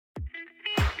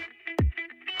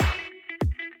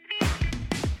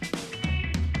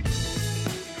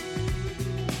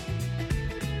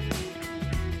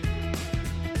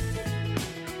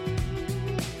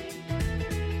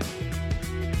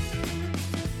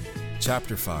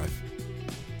Chapter 5,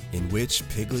 in which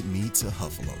Piglet meets a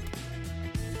Huffalump.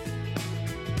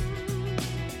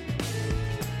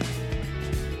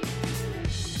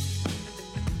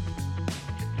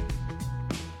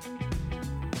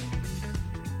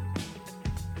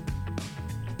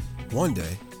 One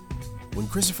day, when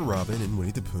Christopher Robin and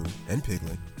Winnie the Pooh and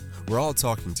Piglet were all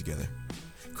talking together,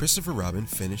 Christopher Robin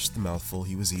finished the mouthful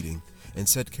he was eating and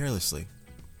said carelessly,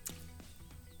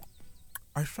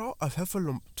 "I saw a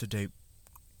Huffalump today,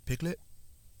 Piglet."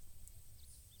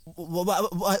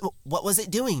 What was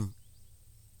it doing?"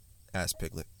 asked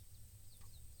Piglet.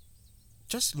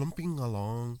 "Just lumping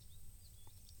along,"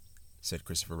 said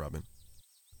Christopher Robin.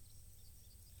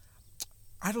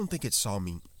 "I don't think it saw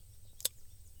me."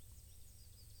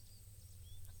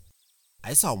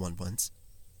 "I saw one once,"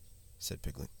 said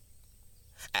Piglet.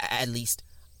 At least,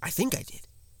 I think I did.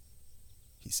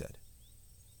 He said.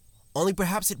 Only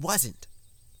perhaps it wasn't."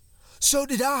 "So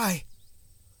did I,"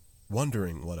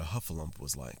 wondering what a Huffalump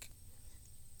was like.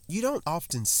 "You don't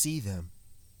often see them,"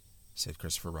 said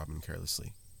Christopher Robin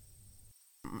carelessly.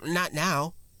 "Not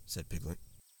now," said Piglet.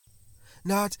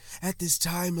 "Not at this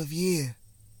time of year,"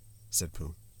 said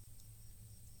Pooh.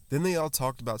 Then they all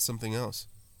talked about something else,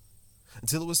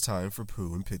 until it was time for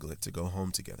Pooh and Piglet to go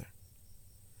home together.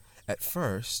 At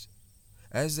first,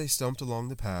 as they stumped along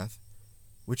the path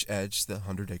which edged the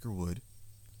 100-acre wood,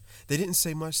 they didn't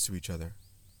say much to each other.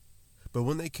 But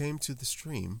when they came to the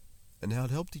stream and had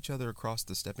helped each other across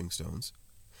the stepping stones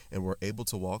and were able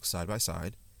to walk side by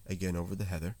side again over the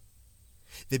heather,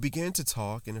 they began to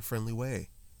talk in a friendly way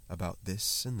about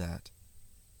this and that.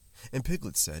 And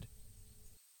Piglet said,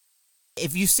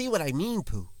 "If you see what I mean,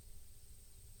 Pooh."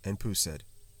 And Pooh said,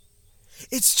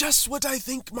 "It's just what I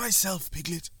think myself,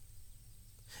 Piglet."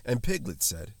 And Piglet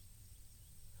said,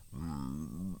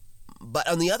 "But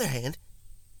on the other hand,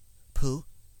 Pooh,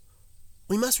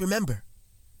 we must remember."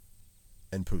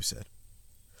 And Pooh said,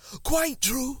 "Quite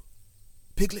true,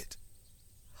 Piglet,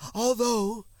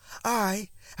 although I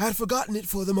had forgotten it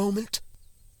for the moment."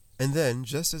 And then,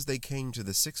 just as they came to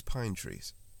the 6 pine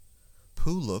trees,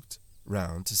 Pooh looked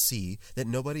round to see that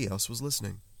nobody else was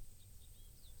listening,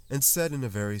 and said in a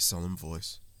very solemn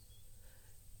voice,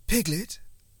 "Piglet,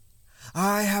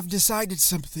 I have decided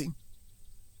something."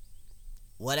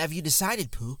 "What have you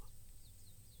decided, Pooh?"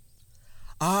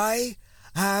 "I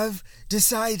have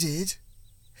decided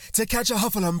to catch a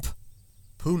Huffalump."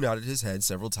 Pooh nodded his head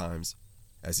several times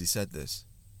as he said this,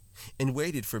 and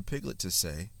waited for Piglet to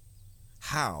say,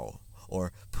 "How?"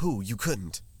 or "Pooh, you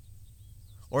couldn't,"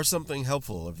 or something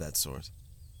helpful of that sort.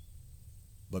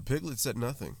 But Piglet said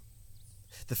nothing.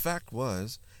 The fact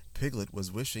was, Piglet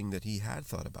was wishing that he had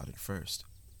thought about it first.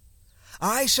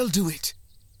 "I shall do it,"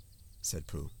 said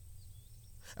Pooh.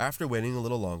 After waiting a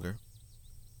little longer,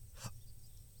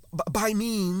 "by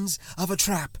means of a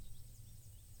trap.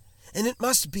 And it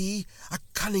must be a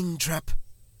cunning trap.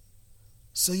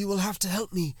 So you will have to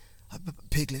help me,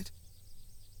 Piglet."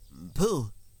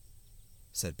 "Pooh,"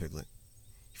 said Piglet,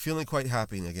 feeling quite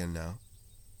happy again now.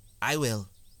 "I will."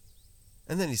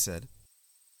 And then he said,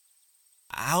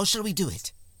 "How shall we do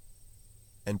it?"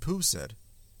 And Pooh said,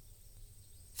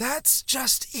 "That's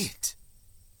just it.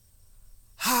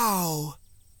 How?"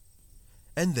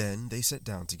 And then they sat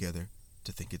down together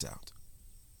to think it out.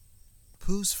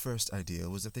 Pooh's first idea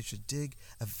was that they should dig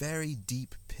a very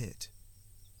deep pit,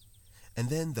 and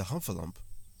then the Huffalump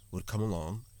would come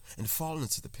along and fall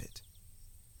into the pit.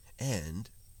 And...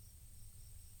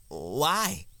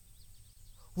 "Why?"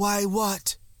 "Why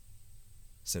what?"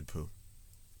 said Pooh.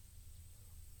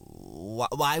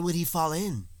 Why would he fall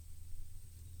in?"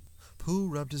 Pooh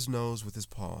rubbed his nose with his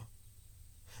paw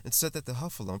and said that the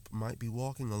Huffalump might be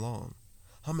walking along,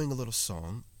 humming a little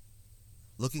song,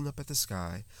 looking up at the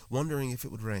sky, wondering if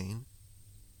it would rain,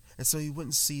 and so he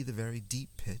wouldn't see the very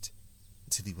deep pit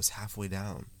until he was halfway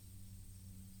down,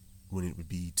 when it would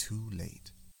be too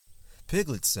late.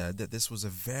 Piglet said that this was a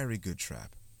very good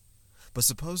trap, but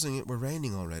supposing it were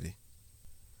raining already?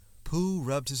 Pooh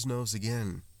rubbed his nose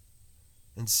again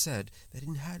and said that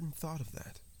he hadn't thought of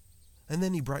that. And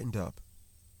then he brightened up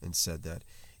and said that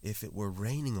if it were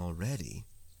raining already,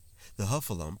 the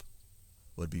Huffalump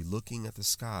would be looking at the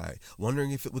sky,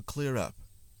 wondering if it would clear up,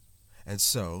 and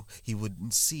so he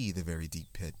wouldn't see the very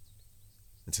deep pit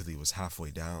until he was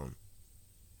halfway down,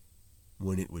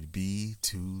 when it would be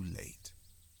too late.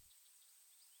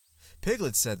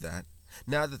 Piglet said that,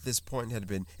 now that this point had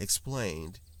been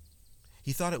explained,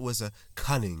 he thought it was a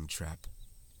cunning trap.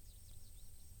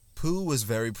 Pooh was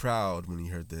very proud when he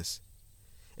heard this,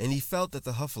 and he felt that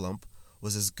the Huffalump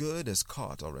was as good as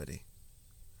caught already.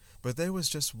 But there was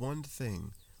just one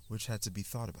thing which had to be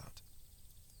thought about,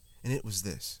 and it was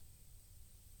this.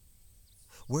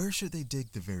 Where should they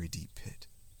dig the very deep pit?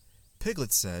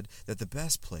 Piglet said that the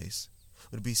best place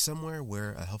would be somewhere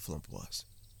where a heffalump was,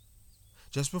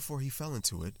 just before he fell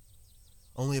into it,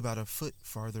 only about a foot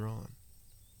farther on.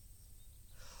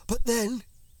 "But then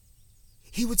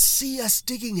he would see us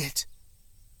digging it,"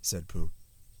 said Pooh.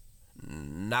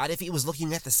 "Not if he was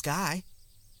looking at the sky."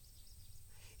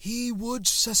 "He would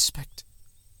suspect,"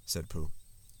 said Pooh.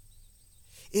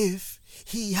 "if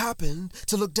he happened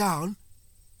to look down."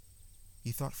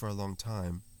 He thought for a long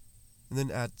time, and then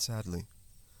added sadly,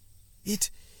 "It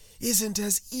isn't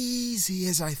as easy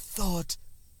as I thought.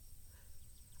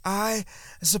 I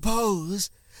suppose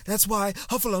that's why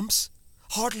heffalumps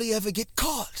hardly ever get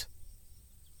caught."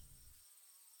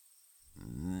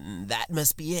 "That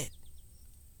must be it,"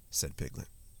 said Piglet.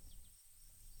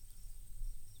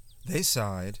 They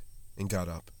sighed and got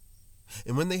up,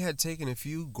 and when they had taken a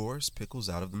few gorse pickles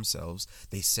out of themselves,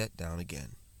 they sat down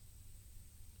again.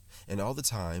 And all the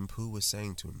time Pooh was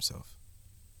saying to himself,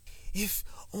 "If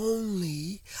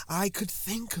only I could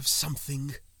think of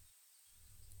something."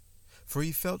 For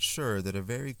he felt sure that a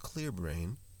very clear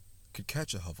brain could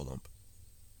catch a heffalump,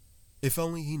 if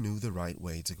only he knew the right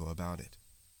way to go about it.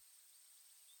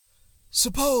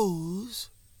 "Suppose,"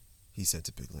 he said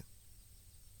to Piglet,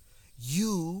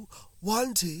 "you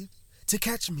wanted to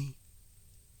catch me.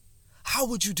 How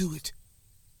would you do it?"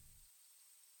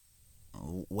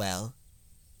 "Well,"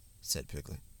 said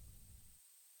Piglet,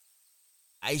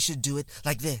 "I should do it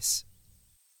like this.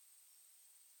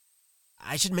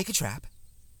 I should make a trap,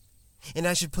 and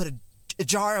I should put a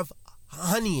jar of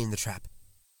honey in the trap,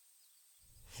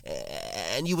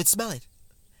 and you would smell it,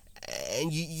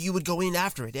 and you would go in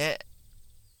after it,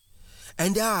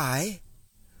 "And I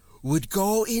would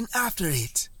go in after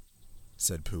it,"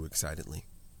 said Pooh excitedly.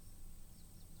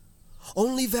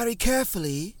 "only very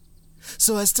carefully,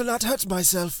 so as to not hurt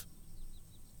myself.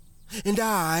 And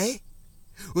I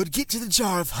would get to the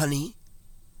jar of honey,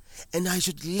 and I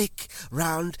should lick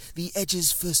round the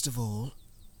edges first of all,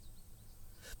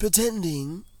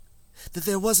 pretending that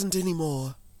there wasn't any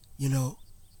more, you know.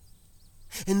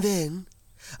 And then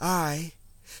I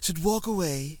should walk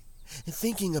away and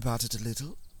thinking about it a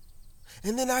little,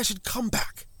 and then I should come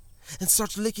back and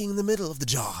start licking in the middle of the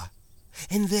jar,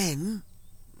 and then—"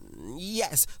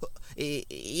 Yes,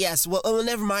 well,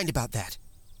 never mind about that.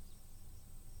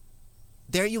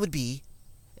 There you would be,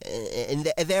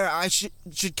 and there I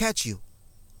should catch you.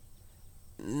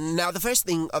 Now, the first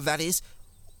thing of that is,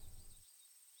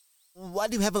 what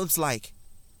do heffalumps like?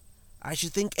 I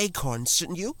should think acorns,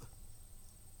 shouldn't you?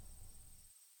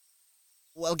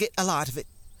 Well, get a lot of it.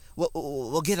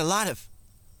 We'll get a lot of...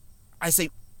 I say,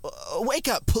 wake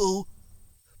up, Pooh!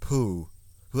 Pooh,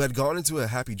 who had gone into a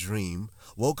happy dream,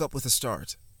 woke up with a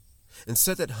start, and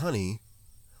said that honey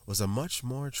was a much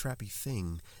more trappy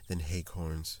thing than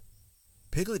acorns.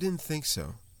 Piglet didn't think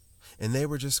so, and they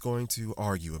were just going to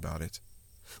argue about it,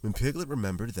 when Piglet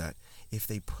remembered that if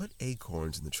they put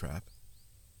acorns in the trap,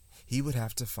 he would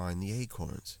have to find the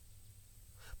acorns.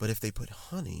 But if they put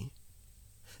honey,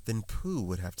 then Pooh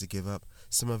would have to give up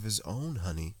some of his own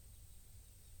honey.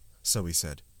 So he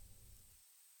said,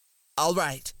 "All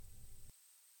right.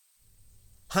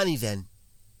 Honey, then."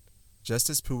 just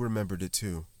as Pooh remembered it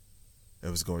too,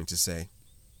 and was going to say,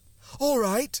 "All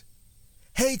right,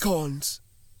 acorns."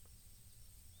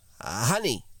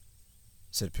 "Honey,"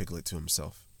 said Piglet to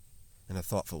himself, in a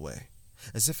thoughtful way,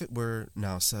 as if it were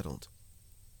now settled.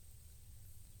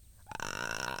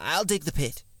 "I'll dig the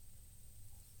pit,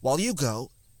 while you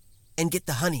go and get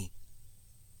the honey."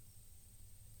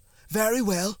 "Very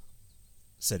well,"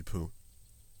 said Pooh,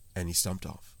 and he stumped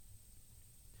off.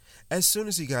 As soon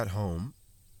as he got home,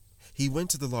 he went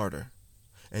to the larder,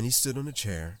 and he stood on a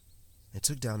chair and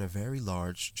took down a very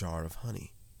large jar of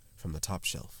honey from the top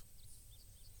shelf.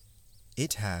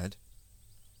 It had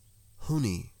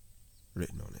 "Honey"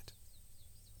 written on it,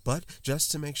 but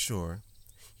just to make sure,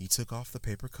 he took off the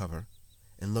paper cover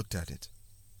and looked at it,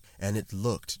 and it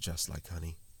looked just like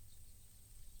honey.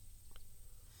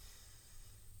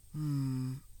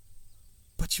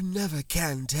 "But you never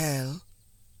can tell,"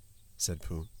 said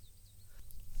Pooh.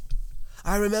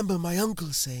 "I remember my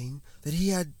uncle saying that he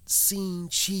had seen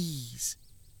cheese,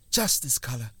 just this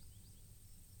color."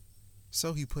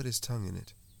 So he put his tongue in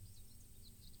it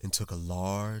and took a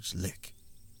large lick.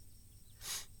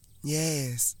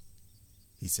 "Yes,"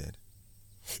 he said.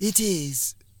 "it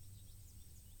is.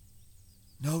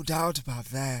 No doubt about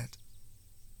that.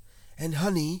 And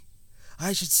honey,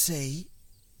 I should say,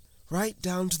 right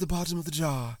down to the bottom of the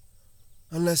jar,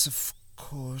 unless, of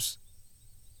course,"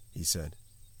 he said.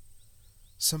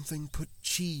 "something put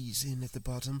cheese in at the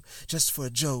bottom just for a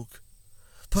joke.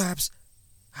 Perhaps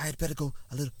I had better go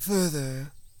a little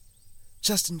further,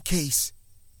 just in case.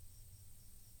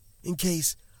 In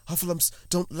case Huffalumps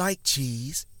don't like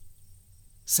cheese,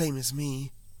 same as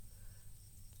me.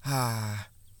 Ah.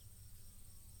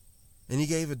 And he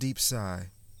gave a deep sigh.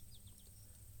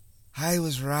 I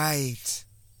was right.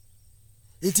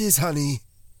 It is honey.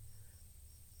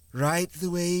 Right the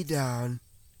way down.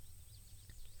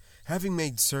 Having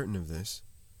made certain of this,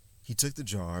 he took the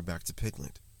jar back to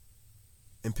Piglet.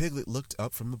 And Piglet looked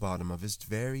up from the bottom of his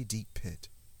very deep pit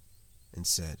and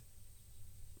said,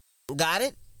 Got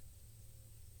it?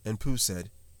 And Pooh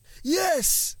said,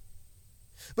 Yes,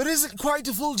 but is it quite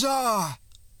a full jar?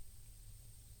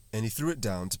 and he threw it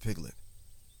down to Piglet.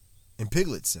 And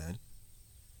Piglet said,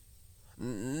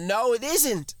 No, it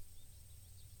isn't.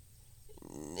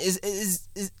 Is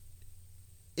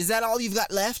that all you've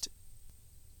got left?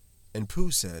 And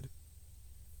Pooh said,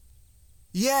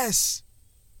 Yes.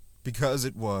 because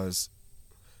it was.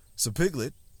 So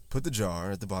Piglet put the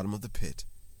jar at the bottom of the pit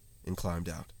and climbed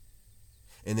out.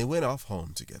 And they went off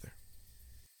home together.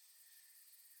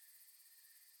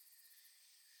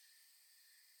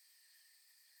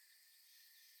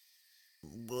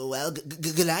 Well,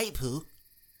 good night, Pooh,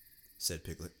 said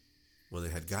Piglet, when they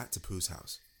had got to Pooh's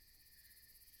house.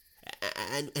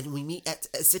 And we meet at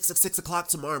 6 o'clock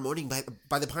tomorrow morning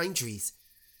by the pine trees.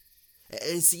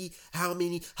 And see how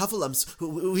many Huffalumps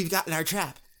we've got in our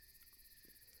trap.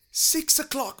 6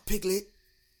 o'clock, Piglet.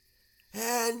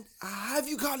 And have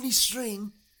you got any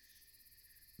string?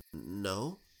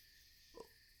 No.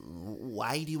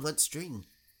 Why do you want string?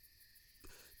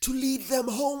 To lead them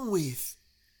home with.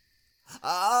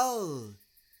 Oh.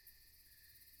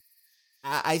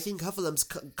 I think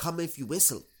Huffalumps come if you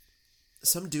whistle.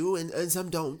 Some do and some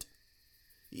don't.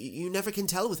 You never can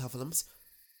tell with Huffalumps.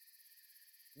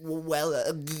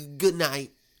 Well, good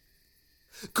night.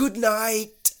 Good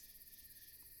night.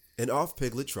 And off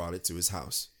Piglet trotted to his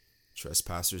house,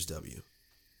 Trespassers W.,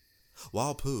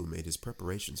 while Pooh made his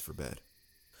preparations for bed.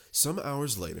 Some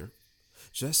hours later,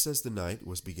 just as the night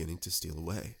was beginning to steal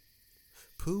away,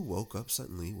 Pooh woke up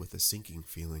suddenly with a sinking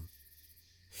feeling.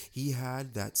 He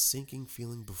had that sinking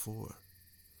feeling before,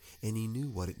 and he knew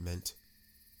what it meant.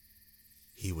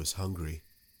 He was hungry.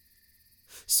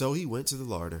 So he went to the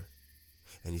larder,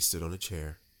 and he stood on a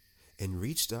chair, and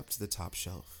reached up to the top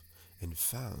shelf, and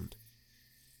found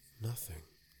nothing.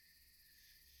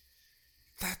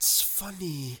 That's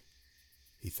funny,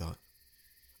 he thought.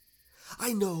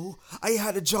 I know I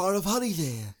had a jar of honey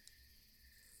there.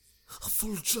 A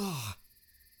full jar,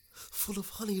 full of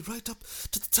honey right up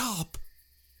to the top.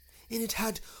 And it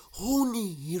had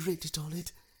honey written on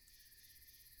it,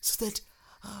 so that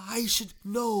I should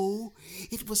know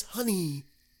it was honey.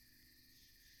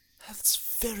 That's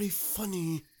very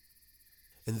funny.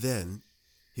 And then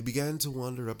he began to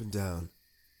wander up and down,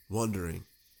 wondering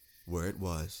where it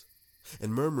was,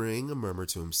 and murmuring a murmur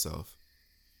to himself,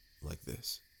 like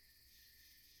this.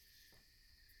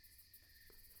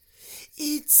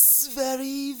 It's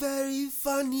very, very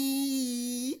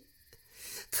funny,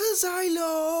 'cause I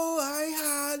know I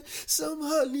had some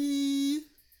honey,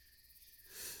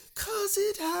 'cause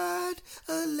it had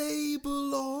a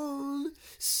label on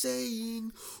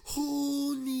saying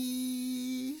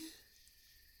honey.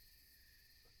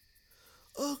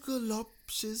 A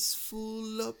galop's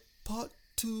full of pot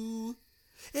too,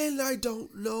 and I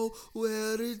don't know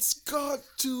where it's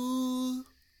got to.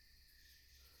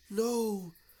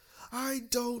 No, I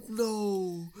don't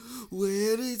know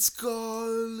where it's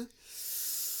gone.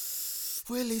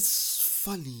 Well, it's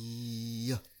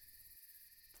funny.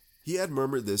 He had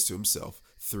murmured this to himself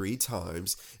 3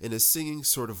 times in a singing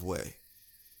sort of way,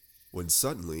 when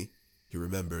suddenly he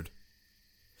remembered.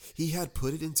 He had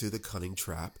put it into the cunning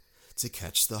trap to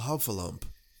catch the Huffalump.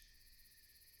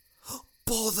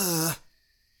 Bother,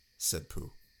 said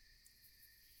Pooh.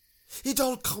 It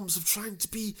all comes of trying to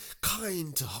be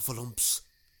kind to Huffalumps.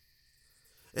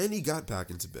 And he got back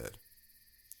into bed.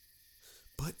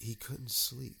 But he couldn't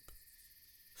sleep.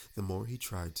 The more he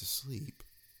tried to sleep,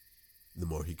 the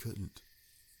more he couldn't.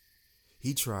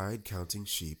 He tried counting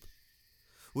sheep,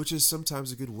 which is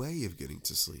sometimes a good way of getting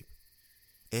to sleep.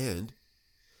 And,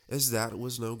 as that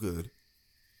was no good,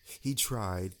 he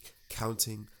tried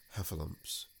counting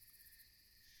Huffalumps.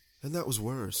 And that was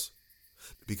worse,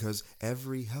 because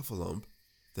every Huffalump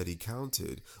that he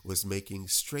counted was making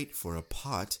straight for a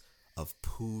pot of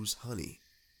Pooh's honey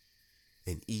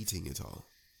and eating it all.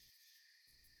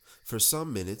 For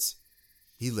some minutes,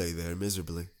 he lay there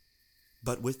miserably,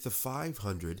 but with the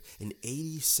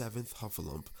 587th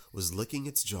Huffalump was licking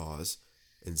its jaws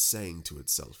and saying to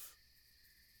itself,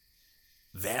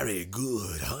 Very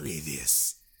good honey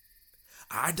this.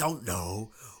 I don't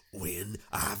know when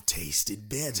I've tasted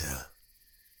better.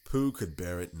 Pooh could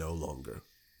bear it no longer.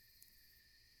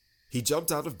 He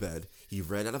jumped out of bed, he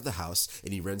ran out of the house,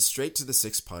 and he ran straight to the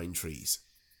 6 pine trees.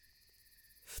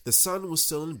 The sun was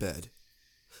still in bed,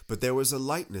 but there was a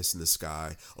lightness in the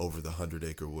sky over the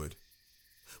 100-acre wood,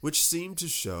 which seemed to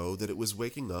show that it was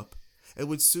waking up and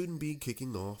would soon be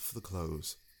kicking off the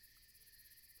clothes.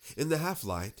 In the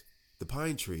half-light, the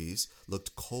pine trees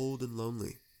looked cold and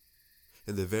lonely,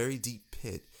 and the very deep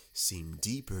pit seemed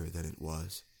deeper than it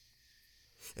was.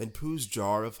 And Pooh's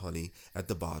jar of honey at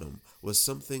the bottom was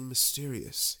something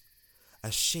mysterious,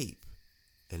 a shape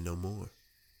and no more.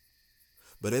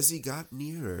 But as he got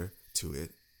nearer to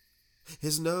it,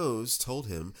 his nose told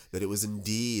him that it was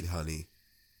indeed honey,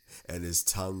 and his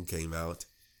tongue came out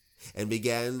and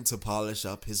began to polish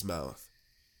up his mouth,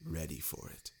 ready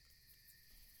for it.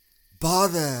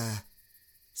 "Bother,"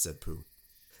 said Pooh,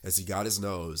 as he got his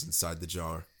nose inside the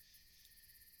jar.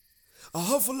 "A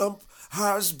Huffalump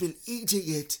has been eating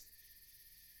it."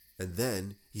 And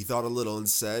then he thought a little and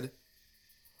said,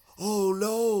 "Oh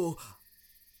no,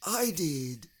 I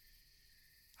did.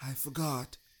 I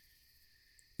forgot."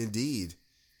 Indeed,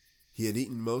 he had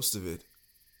eaten most of it,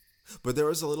 but there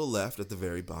was a little left at the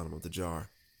very bottom of the jar.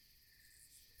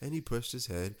 And he pushed his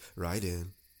head right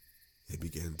in and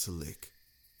began to lick.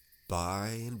 By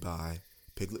and by,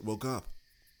 Piglet woke up.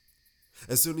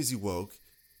 As soon as he woke,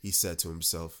 he said to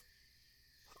himself,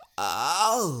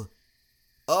 Oh!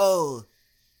 Oh!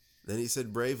 Then he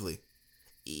said bravely,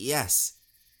 Yes,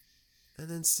 and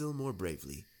then still more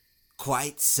bravely,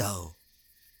 quite so.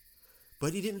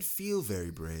 but he didn't feel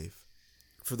very brave,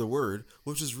 for the word,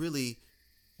 which was really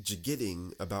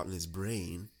jiggetting about in his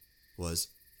brain, was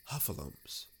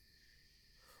Huffalumps.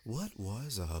 What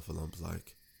was a Huffalump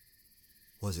like?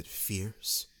 Was it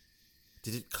fierce?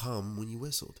 Did it come when you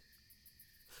whistled?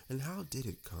 And how did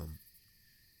it come?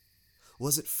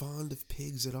 Was it fond of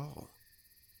pigs at all?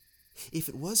 If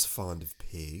it was fond of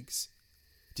pigs,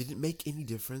 did it make any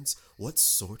difference what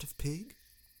sort of pig?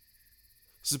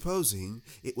 Supposing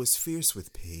it was fierce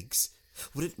with pigs,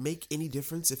 would it make any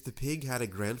difference if the pig had a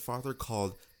grandfather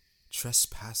called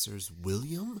Trespassers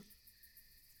William?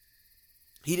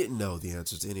 He didn't know the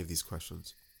answers to any of these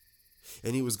questions,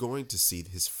 and he was going to see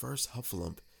his first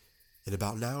Huffalump in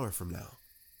about an hour from now.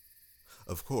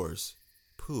 Of course,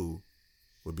 Pooh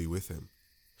would be with him,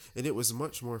 and it was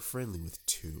much more friendly with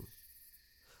two.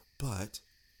 But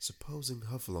supposing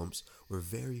Huffalumps were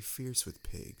very fierce with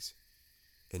pigs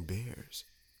and bears,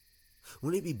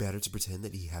 wouldn't it be better to pretend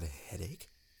that he had a headache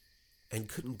and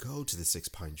couldn't go to the 6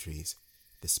 pine trees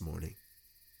this morning?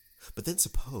 But then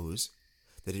suppose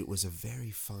that it was a very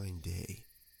fine day,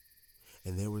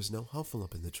 and there was no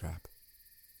Huffalump in the trap.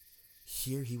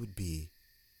 Here he would be,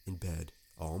 in bed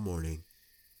all morning,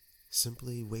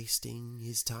 simply wasting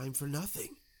his time for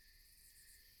nothing.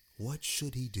 What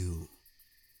should he do?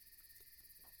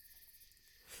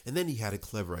 And then he had a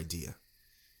clever idea.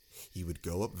 He would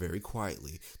go up very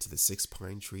quietly to the 6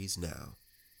 pine trees now,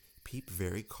 peep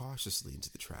very cautiously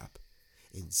into the trap,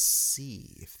 and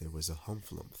see if there was a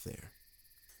Huffalump there.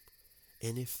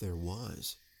 And if there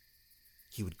was,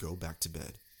 he would go back to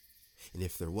bed. And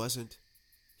if there wasn't,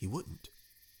 he wouldn't.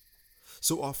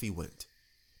 So off he went.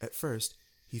 At first,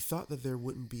 he thought that there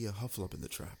wouldn't be a Huffalump in the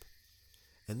trap.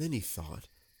 And then he thought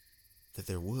that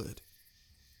there would.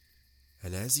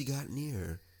 And as he got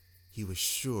nearer, he was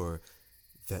sure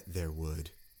that there would,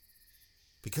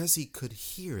 because he could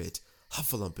hear it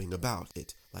Huffalumping about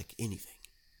it like anything.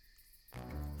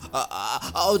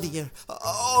 Oh dear,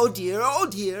 oh dear, oh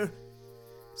dear,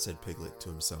 said Piglet to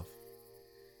himself.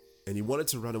 And he wanted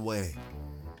to run away.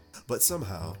 But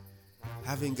somehow,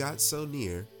 having got so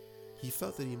near, he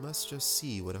felt that he must just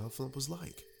see what a Huffalump was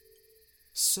like.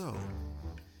 So,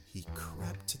 he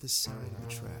crept to the side of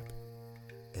the trap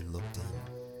and looked in.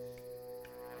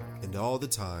 And all the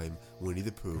time, Winnie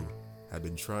the Pooh had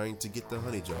been trying to get the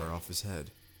honey jar off his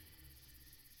head.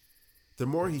 The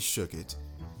more he shook it,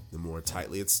 the more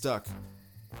tightly it stuck.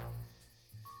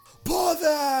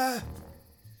 "Bother!"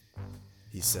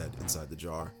 he said inside the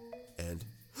jar, and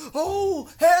 "Oh,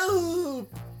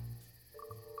 help!"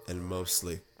 and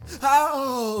mostly,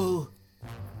 "Ow!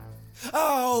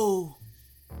 Ow!"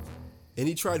 and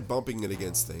he tried bumping it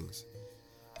against things.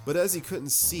 But as he couldn't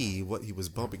see what he was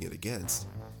bumping it against,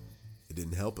 it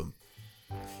didn't help him.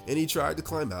 And he tried to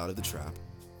climb out of the trap,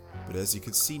 but as he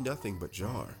could see nothing but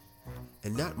jar,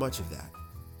 and not much of that,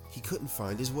 he couldn't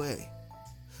find his way.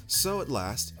 So at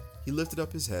last, he lifted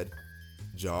up his head,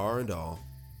 jar and all,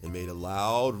 and made a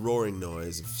loud roaring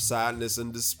noise of sadness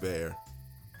and despair.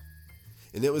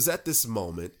 And it was at this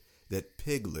moment that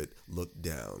Piglet looked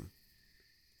down.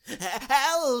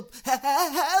 Help!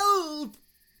 Help!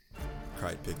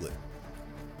 cried Piglet.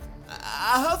 A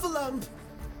Huffalump!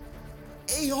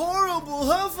 A horrible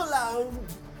Huffalump!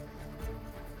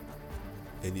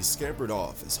 And he scampered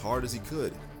off as hard as he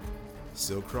could,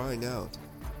 still crying out.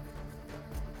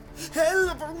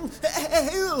 Help!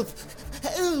 Help!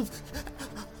 Help!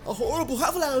 A horrible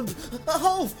Huffalump! A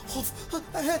horrible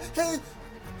Huffalump!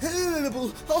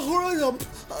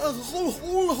 A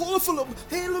Huffalump!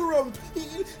 Huffalump!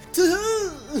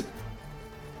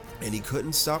 And he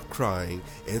couldn't stop crying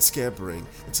and scampering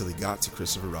until he got to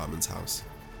Christopher Robin's house.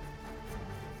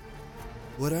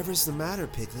 "Whatever's the matter,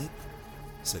 Piglet?"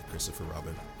 said Christopher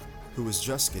Robin, who was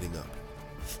just getting up.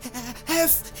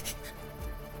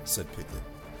 Said Piglet,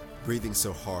 breathing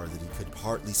so hard that he could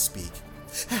hardly speak.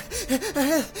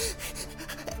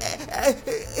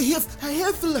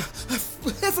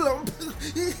 Huffalump!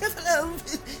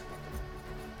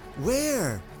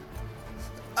 "Where?"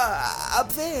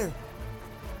 Up there!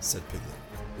 said Piglet,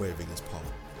 waving his paw.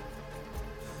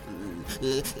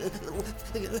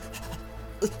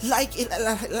 Like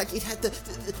it had the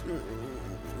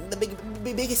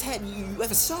biggest head you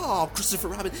ever saw, Christopher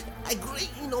Robin. A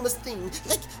great enormous thing,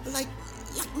 like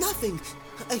nothing.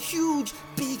 A huge,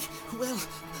 big, well,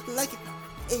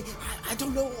 I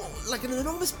don't know, like an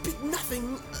enormous big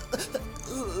nothing,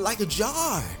 like a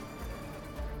jar.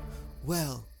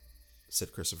 "Well,"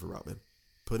 said Christopher Robin,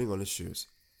 putting on his shoes,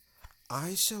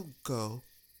 "I shall go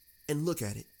and look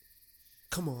at it.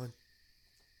 Come on."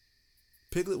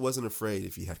 Piglet wasn't afraid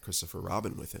if he had Christopher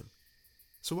Robin with him,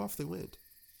 so off they went.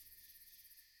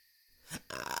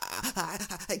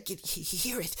 I can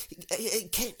hear it,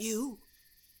 can't you?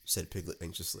 Said Piglet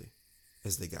anxiously,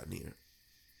 as they got near.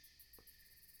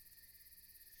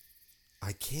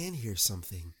 "I can hear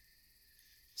something,"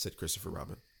 said Christopher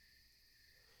Robin.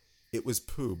 It was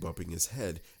Pooh bumping his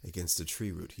head against a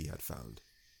tree root he had found.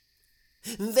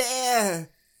 "There!"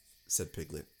 said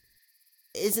Piglet.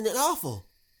 "Isn't it awful?"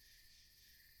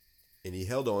 And he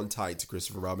held on tight to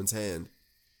Christopher Robin's hand.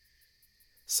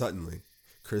 Suddenly,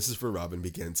 Christopher Robin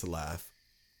began to laugh.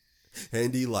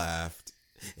 And he laughed,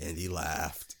 and he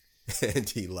laughed, and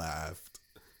he laughed.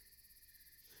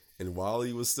 And while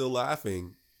he was still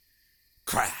laughing,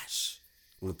 crash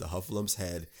went the Huffalump's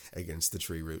head against the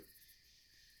tree root.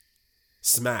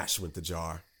 Smash went the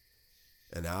jar,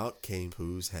 and out came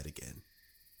Pooh's head again.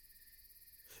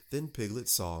 Then Piglet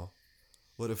saw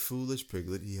what a foolish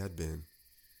piglet he had been.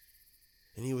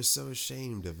 And he was so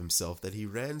ashamed of himself that he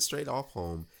ran straight off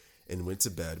home and went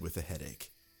to bed with a headache.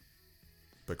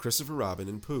 But Christopher Robin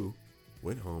and Pooh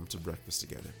went home to breakfast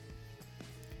together.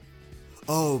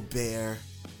 "Oh, Bear,"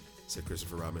 said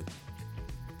Christopher Robin,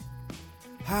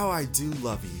 "how I do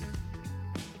love you."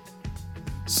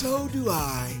 So do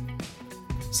I,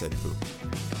 said Pooh.